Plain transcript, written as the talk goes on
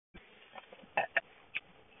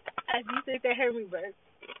Do you think they heard me, but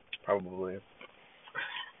Probably.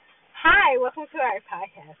 hi, welcome to our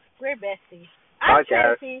podcast. We're Bessie. I'm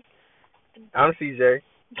Podcast. Tracy. I'm CJ.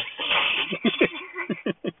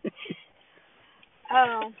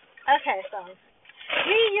 Okay, so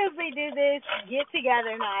we usually do this get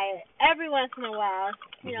together night every once in a while,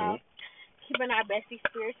 you know, keeping our bestie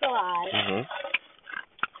spirits alive. Mhm.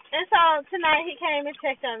 And so tonight he came and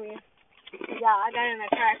checked on me. Y'all, I got in a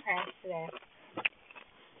car crash today.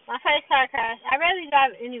 My first car crash. I rarely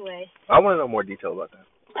drive anyway. I want to know more detail about that.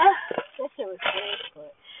 That shit was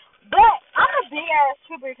good. But I'm a big ass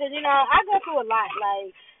trooper because, you know, I go through a lot.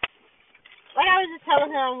 Like I was just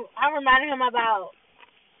telling him, I reminded him about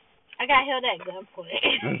I got held at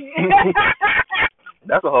gunpoint.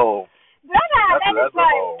 That's a whole. That's a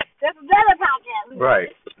whole. That's another podcast.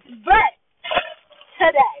 Right. But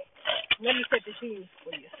today, let me set the scene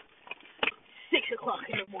for you. 6 o'clock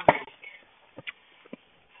in the morning.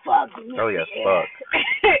 Foggy, misty Oh yes, air. fuck.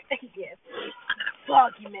 Yes.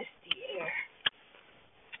 Foggy, misty air.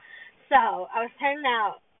 So I was turning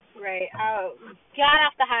out. Right. I got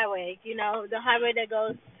off the highway. You know, the highway that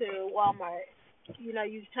goes to Walmart. You know,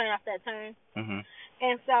 you turn off that turn. Mhm.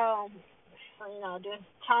 And so, you know,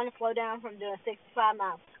 trying to slow down from doing 65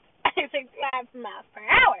 miles per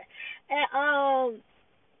hour. And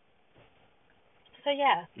so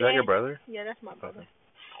yeah. Is that your brother? Yeah, that's my brother. Okay.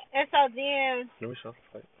 And so then. Let me show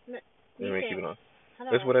the light. You Let me can, keep it on. I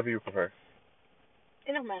don't It's know. whatever you prefer.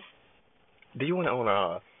 It don't matter. Do you want it on or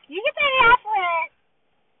off? You can turn it off when.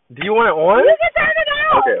 Do you want it on? You can turn it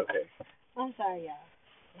off. Okay. I'm sorry, y'all.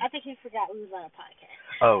 I think he forgot we was on a podcast.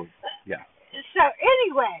 Oh, yeah. So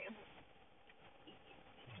anyway,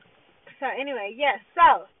 yes.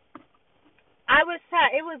 So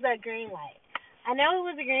it was a green light. I know it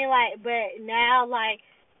was a green light, but now I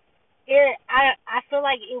feel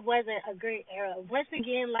like it wasn't a great era. Once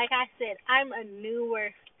again, like I said, I'm a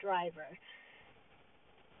newer driver.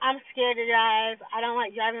 I'm scared to drive. I don't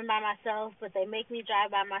like driving by myself, but they make me drive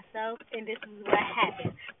by myself, and this is what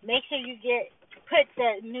happens. Make sure you put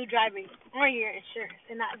the new driver on your insurance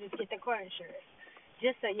and not just get the car insurance,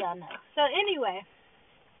 just so y'all know. So anyway,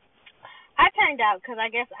 I turned out because I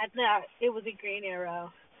guess I thought it was a green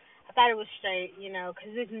arrow. I thought it was straight, you know,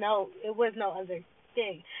 because it was no other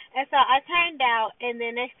thing. And so I turned out, and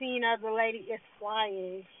then next thing you know, the lady is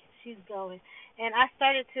flying. She's going. And I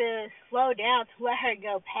started to slow down to let her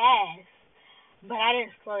go past, but I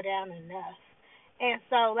didn't slow down enough. And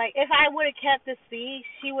so, if I would have kept the speed,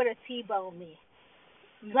 she would have T-boned me.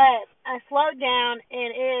 But I slowed down,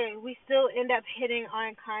 and we still end up hitting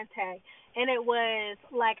on contact. And it was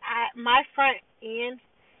my front end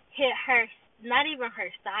hit her, not even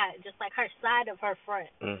her side, just like her side of her front.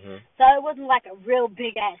 Mhm. So it wasn't like a real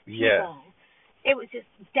big ass T-bone. Yeah. It was just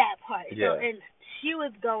that part. Yeah. So, and she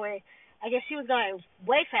was going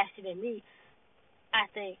way faster than me, I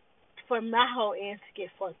think, for my whole end to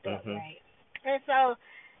get fucked up, right? And so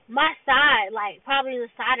my side, probably the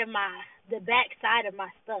back side of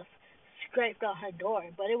my stuff scraped on her door,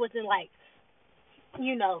 but it wasn't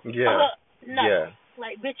no. Yeah.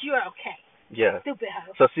 Bitch, you're okay. Yeah. Stupid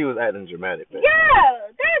hoe. So she was acting dramatic. Then.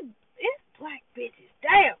 Yeah, it's black bitches.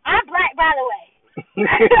 Damn, I'm black, by the way.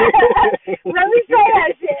 Let me say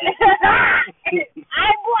that shit.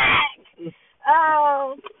 I'm black.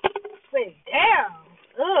 But damn,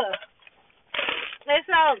 ugh. And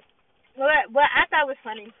so, what I thought was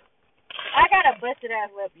funny, I got a busted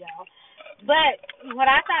ass lip, y'all. But what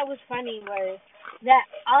I thought was funny was that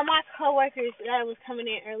all my coworkers that was coming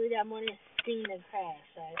in early that morning seen the crash.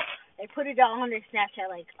 Right? They put it on their Snapchat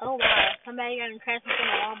oh wow, somebody got in crash in front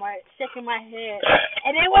of Walmart, shaking my head.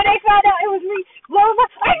 And then when they found out it was me, blowing my,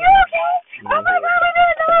 are you okay? Oh my god, I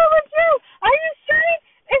didn't know it was you. Are you straight?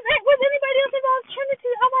 Was anybody else involved?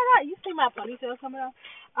 Trinity? Oh my god, you see my ponytail coming off?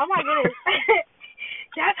 Oh my goodness.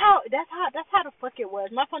 That's how the fuck it was.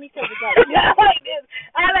 My ponytail was like this.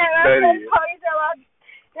 I had my ponytail off.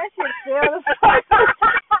 That shit fell the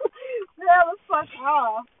fuck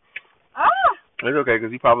off. Ah. It's okay, because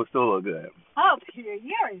you probably still look good. Oh, period.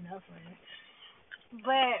 You already know, friend.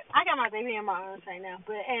 But I got my baby in my arms right now.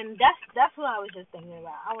 And that's what I was just thinking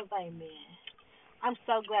about. I was like, man, I'm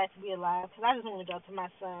so glad to be alive because I just want to go to my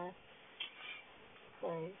son.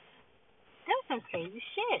 That was some crazy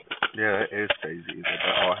shit. Yeah, it is crazy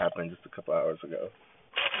that all happened just a couple hours ago.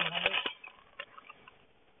 Right.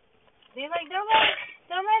 They're like, don't let it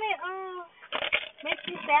make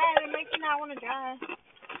you sad and make you not want to drive.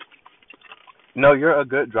 No, you're a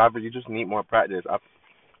good driver. You just need more practice.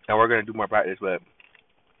 And we're going to do more practice, but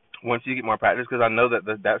once you get more practice, because I know that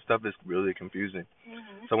that stuff is really confusing.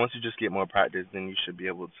 Mm-hmm. So once you just get more practice, then you should be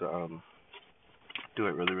able to do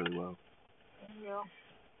it really, really well. Yeah.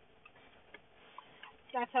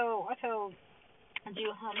 I told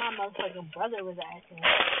you how my motherfucking brother was asking.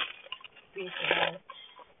 Bitch ass.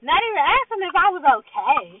 Not even asking if I was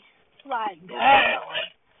okay. Like, damn.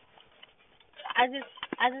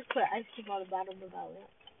 I just put ice cream on the bottom of my lip.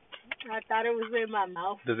 I thought it was in my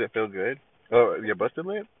mouth. Does it feel good? Oh, your busted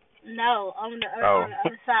lip? No, on the Oh. on the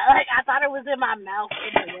other side. Like I thought it was in my mouth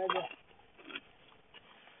and it wasn't.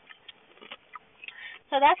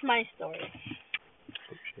 So that's my story.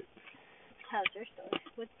 Oh, shit. How's your story?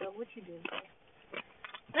 What you doing?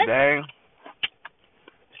 Dang.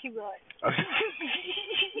 Keep going.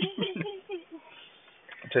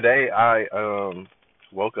 Today I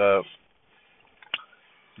woke up.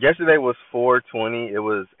 Yesterday was 4/20. It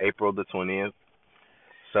was April the 20th.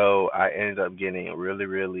 So I ended up getting really,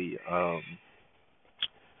 really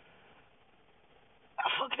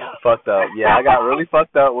fucked up. Yeah, I got really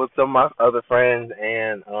fucked up with some of my other friends,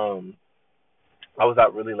 and I was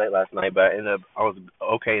out really late last night, but I was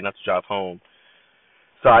okay enough to drive home.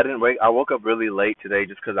 So I didn't wake. I woke up really late today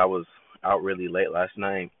just because I was out really late last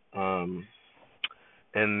night. And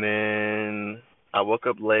then I woke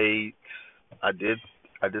up late. I did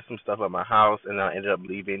some stuff at my house, and I ended up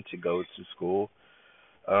leaving to go to school.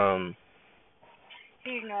 You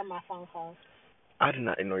ignored my phone calls. I did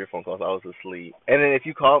not ignore your phone calls. I was asleep. And then if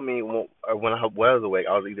you called me when I was awake,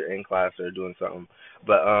 I was either in class or doing something.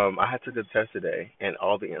 But I had took a test today, and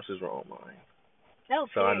all the answers were online. No,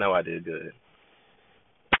 so I know I did good.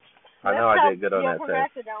 I Let's know I hope did good on your that test.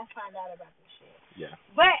 professor don't find out about this shit. Yeah.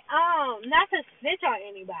 But not to snitch on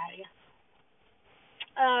anybody.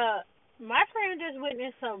 My friend just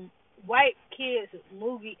witnessed some white kids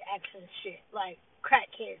movie action shit, like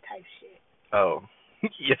crackhead type shit. Oh,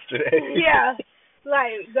 yesterday. Yeah,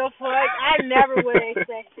 like the fuck. I never would have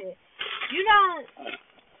expected. You know,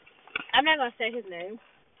 I'm not gonna say his name,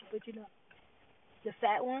 but you know, the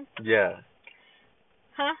fat one. Yeah.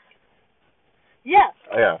 Huh? Yeah.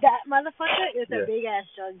 Oh, yeah. That motherfucker is a Yeah. big ass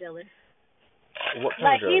drug dealer. What kind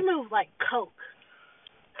Like of he drug? moves like coke.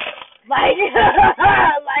 Like,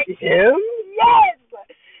 like him? Yes,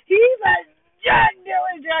 he's a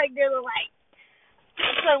drug dealer, like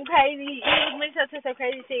some crazy. He was mixed up to some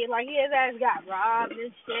crazy shit. Like his ass got robbed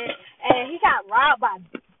and shit, and he got robbed by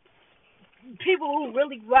people who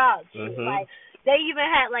really robbed shit. Mhm. Like they even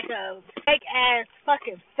had like a fake ass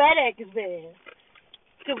fucking FedEx van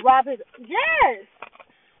to rob his. Yes.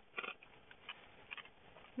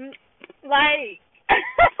 Like.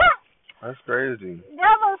 That's crazy.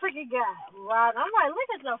 That motherfucker got robbed. I'm like, look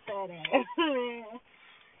at your fat ass.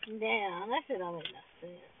 Damn, that shit don't make no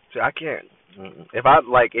sense. See, I can't. If I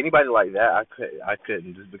like anybody like that, I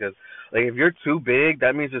couldn't just because like if you're too big,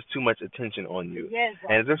 that means there's too much attention on you. Yes.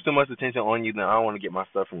 And if there's too much attention on you, then I don't want to get my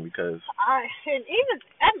stuff from you because. And even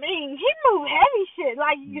he moved heavy shit.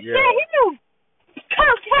 Like you Yeah. said, he moved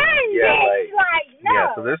cocaine. Yeah, bitch. Like no.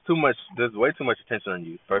 Yeah, so there's way too much attention on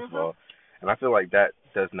you. First of all, and I feel like that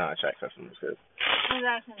does not attract customers. Cause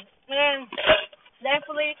exactly. And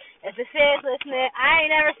definitely, if it says listening, I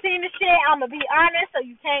ain't never seen the shit. I'm gonna be honest, so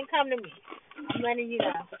you can't come to me. I'm letting you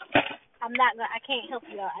know. I can't help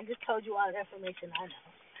you out. I just told you all the information I know.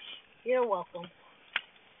 You're welcome.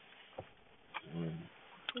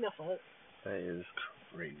 The fuck? That is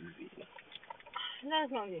crazy.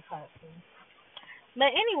 That's gonna get caught soon.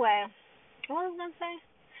 But anyway, what was I gonna say?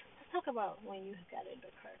 Let's talk about when you got into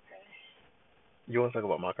a car crash. You want to talk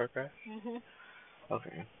about my car crash? Mhm.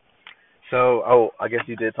 Okay. So, I guess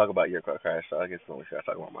you did talk about your car crash, so I guess we should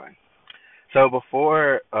talk about mine. So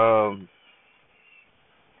before, well,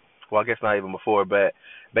 I guess not even before, but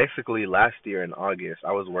basically last year in August,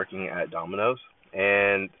 I was working at Domino's,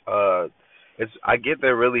 and I get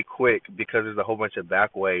there really quick because there's a whole bunch of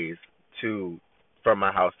back ways from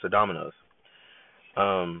my house to Domino's.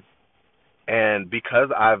 And because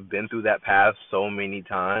I've been through that path so many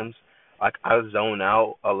times, like I zone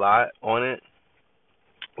out a lot on it,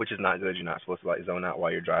 which is not good. You're not supposed to like zone out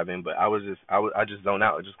while you're driving, but I just zone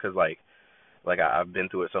out just because like I've been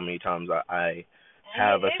through it so many times. I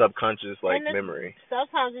have a subconscious like memory.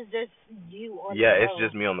 Sometimes it's just you on the road. Yeah, it's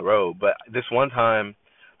just me on the road. But this one time,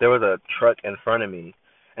 there was a truck in front of me,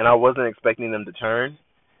 and I wasn't expecting them to turn,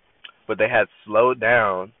 but they had slowed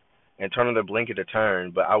down and turned on their blinker to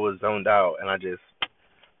turn, but I was zoned out, and I just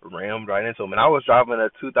rammed right into them. And I was driving a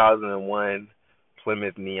 2001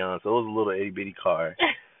 Plymouth Neon, so it was a little itty-bitty car.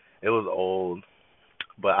 It was old,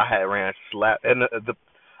 but I had and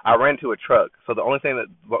I ran into a truck. So the only thing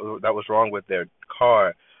that was wrong with their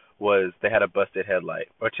car was they had a busted headlight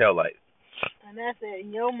or tail light. And that's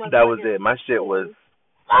it. That was it. My shit was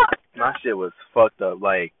fucked up.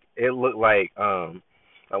 Like It looked like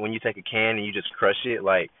when you take a can and you just crush it,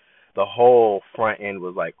 like the whole front end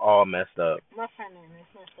was like all messed up. My friend name is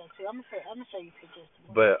messed up too. I'm gonna show you pictures.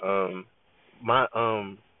 But my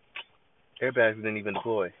airbags didn't even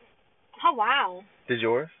deploy. Oh wow. Did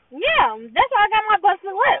yours? Yeah, that's why I got my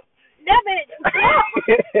busted lip. That bitch.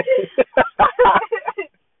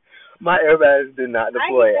 My airbags did not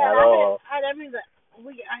deploy at all. That means that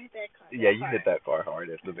I hit that car. Yeah, you hit that car hard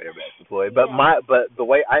if the airbags deployed. But but the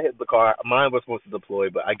way I hit the car, mine was supposed to deploy,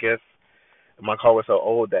 but I guess my car was so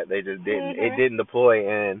old that they just didn't. It didn't deploy,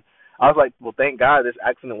 and I was like, well, thank God this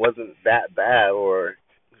accident wasn't that bad, or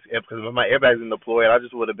because if my airbags didn't deploy, I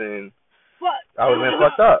just would have been. I would have been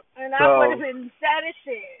fucked up. And I would have been sad as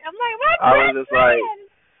shit. I'm like, what? I was just like.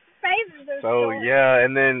 Faces are So yeah,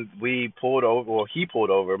 and then we pulled over. Well, he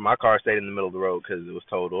pulled over. My car stayed in the middle of the road because it was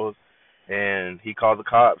totaled, and he called the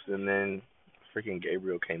cops. And then freaking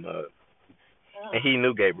Gabriel came up, and he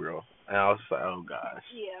knew Gabriel, and I was just like, oh gosh.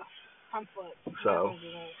 Yeah, I'm fucked. So,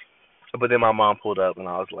 but then my mom pulled up, and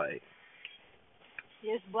I was like,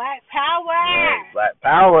 it's Black Power. Yeah, Black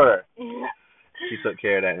Power. She took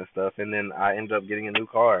care of that and stuff, and then I ended up getting a new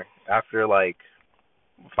car after like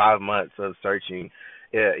 5 months of searching.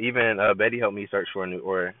 Yeah, even Betty helped me search for a new,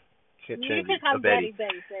 or you can call Betty.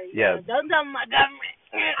 Yeah. Don't tell my government.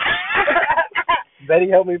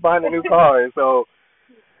 Betty helped me find a new car, and so.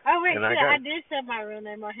 Oh wait, I did say my real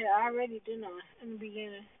name on here. I already did not in the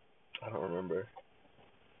beginning. I don't remember.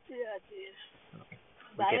 Yeah, I did.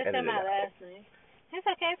 But I didn't say my last name. It's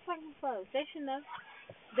okay, fucking folks. They should know.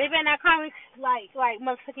 They better not call me like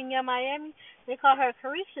motherfucking Young Miami. They call her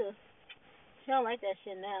Carisha. She don't like that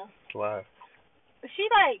shit now. Why? She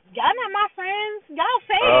like, y'all not my friends. Y'all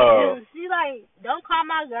fans. Oh. She like, don't call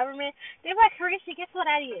my government. They like, Carisha, guess what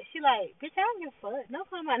I did? She like, bitch, I don't give a fuck. Don't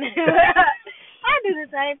call my name. I do the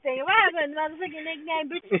same thing. If I have a motherfucking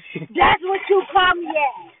nickname, bitch, that's what you call me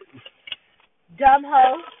at. Dumb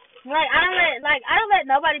hoe. Like, I don't let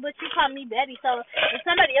nobody but you call me Betty. So if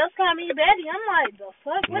somebody else call me Betty, I'm like, the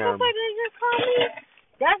fuck? What the fuck did you just call me?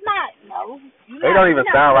 That's not, no. They don't even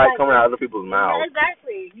sound right coming out of other people's mouths.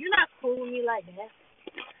 Exactly. You're not cool with me like that.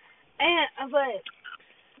 And, but,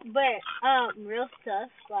 real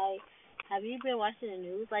stuff, like, have you been watching the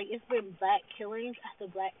news? Like, it's been black killings after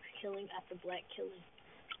black killing after black killing.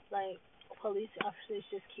 Like, police officers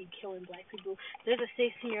just keep killing black people. There's a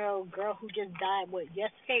 16-year-old girl who just died,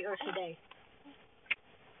 yesterday or today?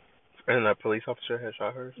 And a police officer had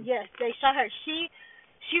shot her? Yes, they shot her.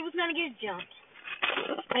 She was going to get jumped.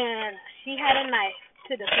 And she had a knife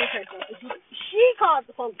to defend herself. She called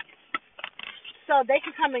the police so they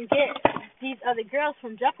could come and get these other girls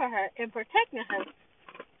from jumping her and protecting her.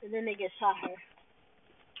 And then they get shot her.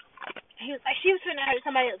 He was like, she was trying to hurt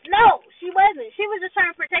somebody else. No, she wasn't. She was just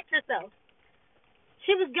trying to protect herself.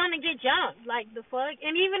 She was gonna get jumped. Like, the fuck?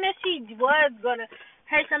 And even if she was gonna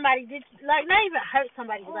hurt somebody, not even hurt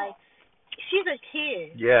somebody, like, she's a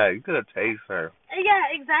kid. Yeah, you could have tased her.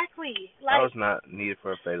 Yeah, exactly. Like, that was not needed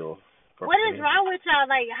for a fatal. What is wrong with y'all?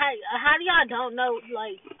 Like, how do y'all don't know?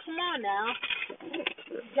 Like, come on now.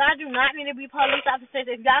 Y'all do not need to be police officers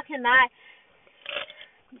if y'all cannot.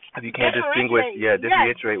 If you can't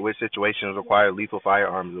differentiate which situations require lethal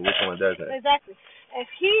firearms and which one doesn't. Exactly. If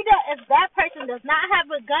that person does not have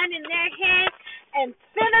a gun in their hand and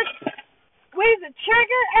squeeze the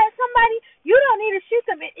trigger at somebody, you don't need to shoot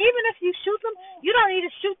them. Even if you shoot them, you don't need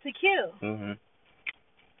to shoot to kill. Mhm.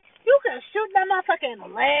 You can shoot that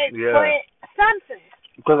motherfucking leg, foot, something.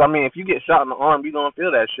 Because, I mean, if you get shot in the arm, you gonna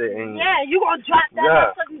feel that shit. And yeah, you gonna drop that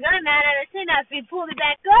motherfucking gun out of the chin. If you pull it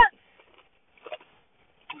back up,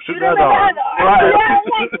 shoot that arm. Right. Yeah,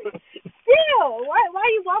 exactly. Still,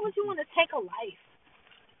 why would you want to take a life?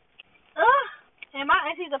 Ugh. And my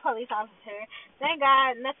auntie's a police officer. Thank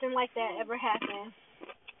God nothing like that ever happened.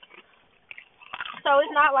 So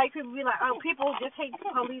it's not like people be like, oh, people just hate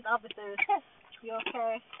police officers. You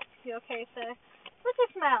okay? You okay, sir? What you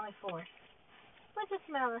smiling for? What you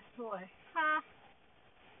smiling for? Huh?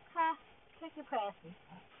 Take your past me.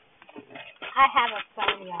 I have a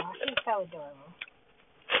son, y'all. He's so adorable.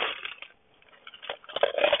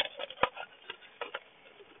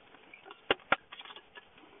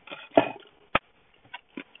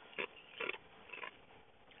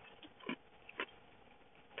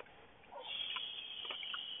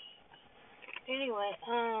 Anyway,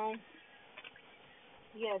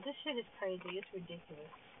 yeah, this shit is crazy. It's ridiculous.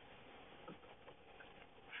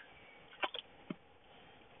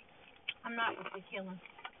 I'm not with the killing.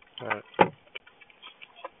 Right.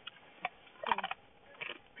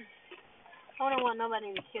 I don't want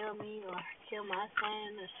nobody to kill me or kill my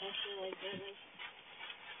son or something like that.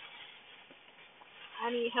 I I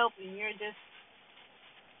need help, and you're just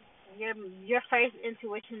your first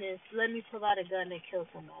intuition is let me pull out a gun and kill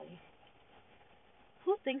somebody.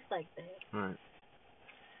 Who thinks like that? Right.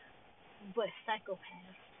 But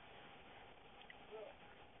psychopath.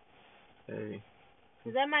 Hey.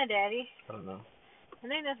 Is that my daddy? I don't know. I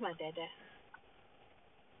think that's my dad.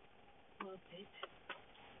 Oh, bitch.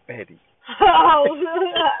 Eddie. Oh.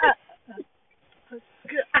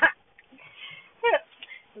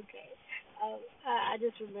 Okay. I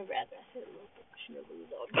just remember after I said little bitch, never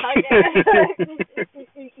was on podcast.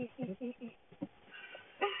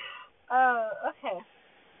 Okay.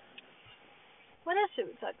 What else should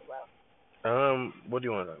we talk about? What do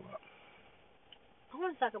you want to talk about? I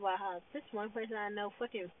want to talk about how this one person I know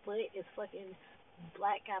fucking foot is fucking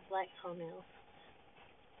got black toenails.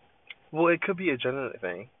 Well, it could be a genetic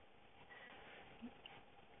thing.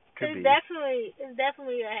 It's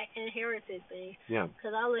definitely an inherited thing. Yeah.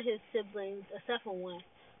 Because all of his siblings, except for one,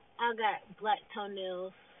 all got black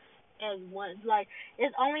toenails as one. Like,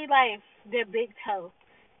 it's only like their big toe.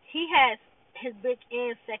 He has his big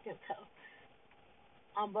and second toe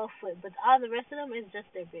on both foot, but all the rest of them is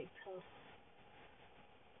just their big toe.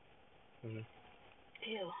 Mm-hmm.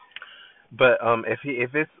 Ew. But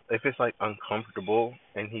if it's like uncomfortable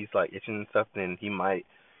and he's like itching and stuff, then he might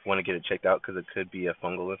want to get it checked out because it could be a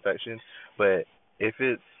fungal infection. But if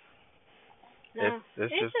it's it's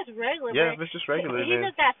just regular. Yeah, if it's just regular, he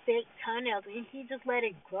just got thick toenails and he just let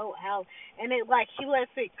it grow out, and it like he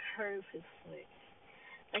lets it curve his foot.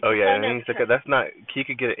 Like, oh yeah, and that's not. He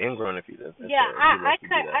could get it ingrown if he does. Yeah, I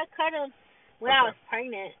cut him when I was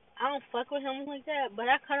pregnant. I don't fuck with him like that, but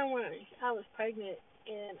I cut him when I was pregnant,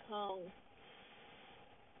 and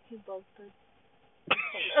he broke the.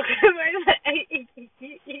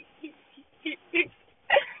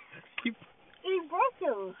 He broke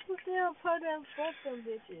them. He still broke them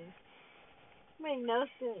bitches. Made no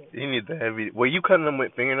sense. You need the heavy. Were you cutting them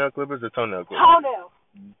with fingernail clippers or toenail clippers? Toenail.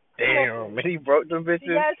 Damn, man, he broke them bitches.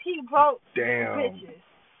 Yes, he broke Damn. them bitches.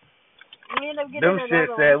 We ended up getting them shit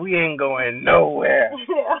said we ain't going nowhere.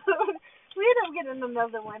 We ended up getting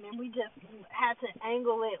another one, and we just had to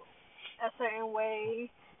angle it a certain way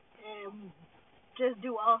and just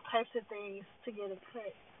do all types of things to get it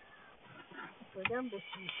cut. But them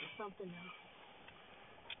bitches is something else.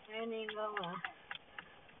 I ain't even gonna lie.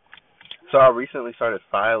 So I recently started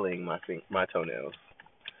filing my toenails.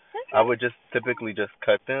 Okay. I would just typically just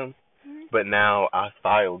cut them, but now I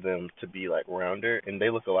file them to be like rounder, and they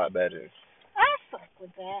look a lot better. I fuck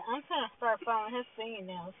with that. I'm trying to start filing his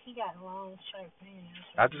fingernails. He got long, sharp fingernails.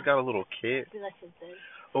 I just got a little kit.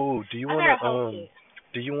 Oh, do you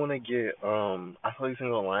wanna get I saw these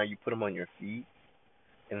things online. You put them on your feet,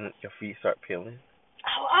 and your feet start peeling.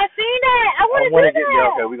 Oh, I seen that. I want to do that. Yeah,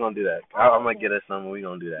 okay, we're gonna do that. I'm gonna get us some. We're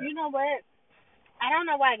gonna do that. You know what? I don't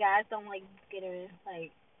know why guys don't like getting like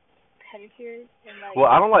pedicures and like. Well,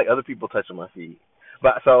 I don't like other people touching my feet,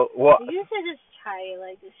 but you should just try it.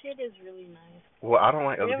 Like the shit is really nice. Well, I don't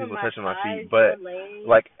like other people touching my feet, but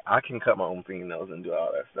like I can cut my own fingernails and do all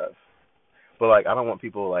that stuff. But like I don't want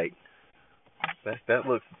people like that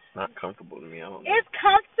looks not comfortable to me. I don't know. It's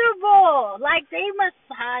comfortable. Like they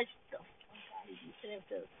massage the fuck out of you. It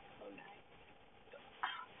feels so nice.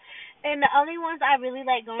 And the only ones I really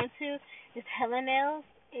like going to is Hella Nails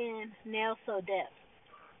and Nail So Depth.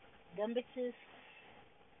 Them bitches.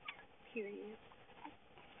 Period.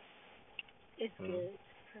 It's good.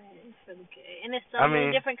 It's really good. And there's so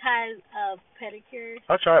many different kinds of pedicures.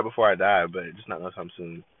 I'll try it before I die, but just not no time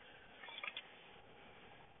soon.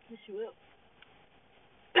 Yes, you will.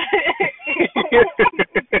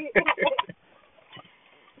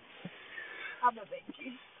 I'm a baby.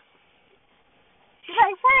 She's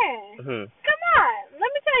like, friend, come on. Let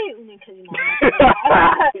me tell you. Because you know.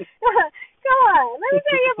 Come on. Let me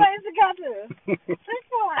tell you about Instagram too. Let's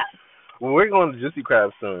go out. Well, we're going to Juicy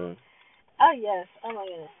Crab soon. Oh, yes. Oh, my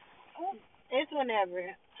goodness. It's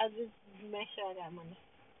whenever. I'll just make sure I got money.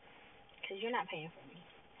 Because you're not paying for me.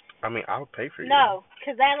 I mean, I'll pay for you. No,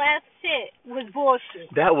 because that last shit was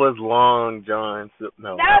bullshit. That was Long John.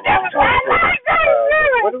 No, that was Long John.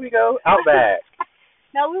 Where did we go? Outback.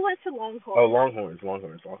 No, we went to Longhorn. Oh, Longhorns.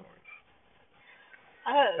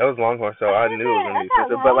 That was Longhorn, so I knew it was going to be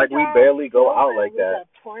expensive. But, like, we barely go out like that. A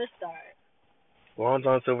porn star. Long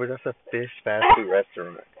John Silver, that's a fish fast food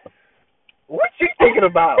restaurant. What you thinking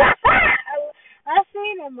about? I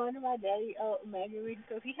seen in one of my daddy magazines,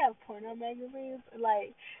 because he had porno magazines,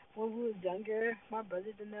 like, when we was younger, my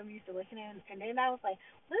brothers and them used to look at him, and then I was like,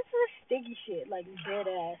 what is this sticky shit, like,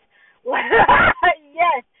 dead ass?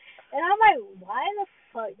 Yes. And I'm like, why the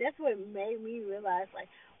fuck? That's what made me realize,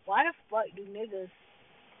 like, why the fuck do niggas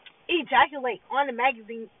ejaculate on the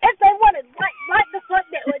magazine if they want to like the fuck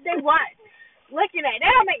that what they watch. Looking at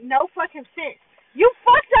that don't make no fucking sense. You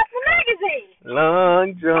fucked up the magazine.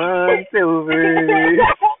 Long John Silver.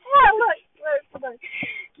 look.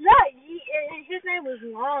 No, his name was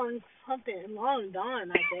Long something, Long Don,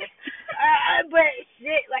 I guess. But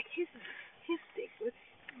shit, like his dick was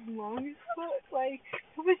long as fuck. Like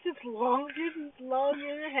it was just long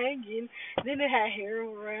and hanging. Then it had hair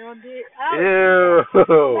around it. Ew.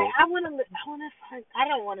 Like, I don't want to look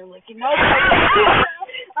at nobody.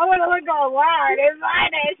 I want to look online and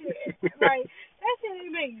find that shit. Like that shit ain't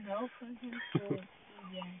make no fucking sense.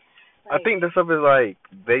 Yeah. I think the stuff is like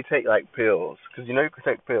they take like pills, cause you know you can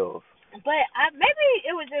take pills. But maybe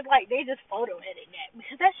it was just like they just photo edited that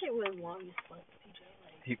because that shit was long as fuck.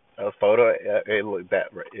 A photo, it looked that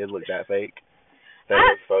fake. That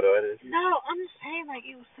was photo edited. No, I'm just saying like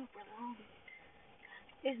it was super long.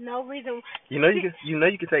 There's no reason. You know you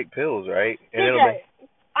can take pills, right? And CJ,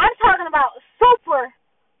 I'm talking about super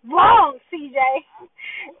long, CJ.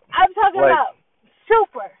 I'm talking about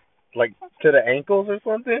super. Like to the ankles or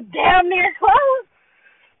something? Damn near close.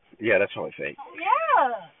 Yeah, that's probably fake.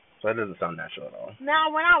 Yeah. So that doesn't sound natural at all. Now,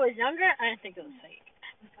 when I was younger, I didn't think it was fake.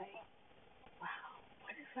 I was like, wow,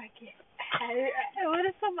 what if I get... What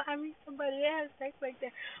if somebody that has sex like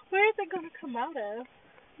that, where is it going to come out of?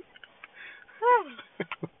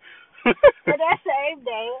 But that same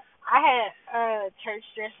day, I had church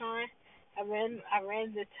dress on. I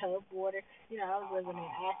ran the tub water. You know, I was living in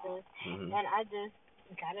Athens. Mm-hmm. And I just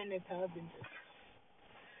got in the tub and just...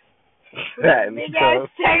 big ass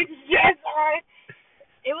church dress on.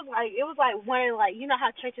 It was like one of you know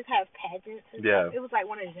how churches have pageants and stuff? It was like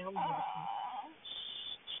one of them dresses.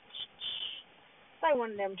 It's like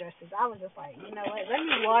one of them dresses. I was just like, you know what? Let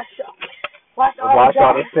me wash all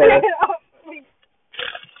the stuff.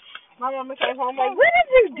 My mama came home like, what are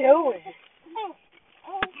you doing?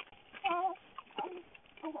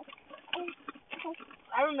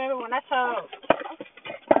 I remember when I told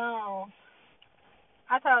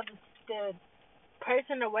the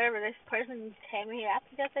person or whatever, this person came in here, I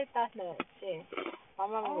think they thought that shit. My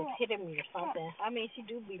mama was hitting me or something. I mean, she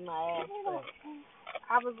do beat my ass, but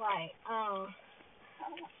I was like,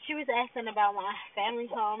 she was asking about my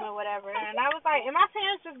family's home or whatever, and I was like, and my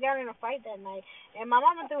parents just got in a fight that night, and my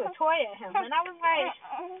mama threw a toy at him, and I was like,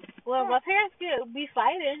 well, my parents could be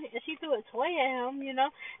fighting, and she threw a toy at him, you know,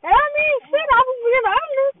 and I mean, shit, I was being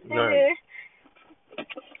honest, and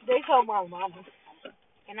they told my mama,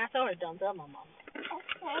 and I told her, don't tell my mama.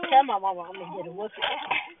 Tell my mama I'm gonna get a whooping.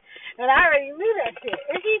 And I already knew that shit.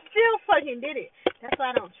 And he still fucking did it. That's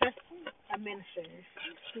why I don't trust a minister.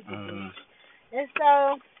 And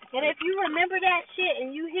so, and if you remember that shit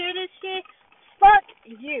and you hear this shit, fuck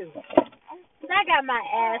you. I got my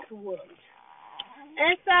ass whooped.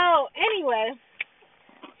 And so, anyway,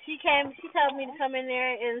 she told me to come in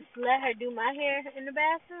there and let her do my hair in the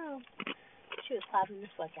bathroom. She was popping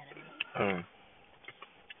the fuck out of me.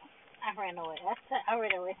 I ran away. I ran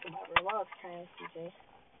away from my remote train, CJ.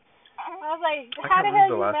 I was like, how the hell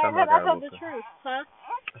you mad? Because I told the truth, huh?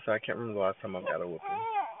 So I can't remember the last time I got a whooping.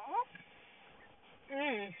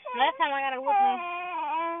 Last time I got a whooping,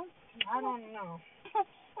 I don't know.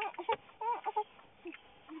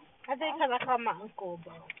 I think because I called my uncle a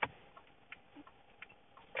bum.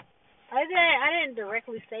 I didn't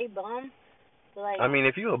directly say bum, but like. I mean,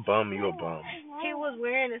 if you a bum, you a bum. He was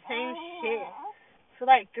wearing the same shit for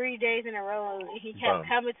like 3 days in a row, and he kept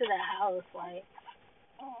coming to the house like.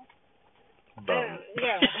 Bum.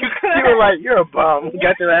 Yeah. You were like, you're a bum.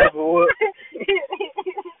 Got your ass whooped.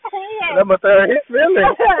 That must hurt his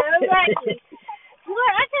feelings. Exactly.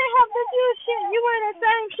 Look, I can't help but do shit. You wear the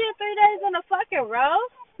same shit 3 days in a fucking row.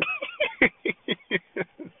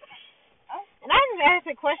 And I just asked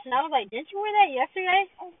a question. I was like, didn't you wear that yesterday?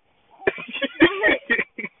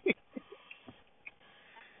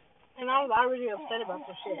 And I was already upset about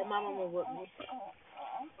this shit, and my mama whooped me.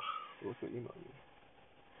 What's the email?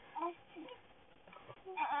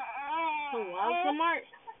 Walmart.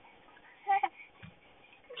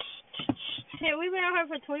 Shit, we've been out here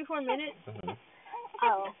for 24 minutes.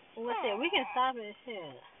 Oh, what's it? We can stop it.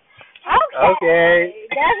 Shit. Okay.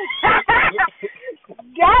 That's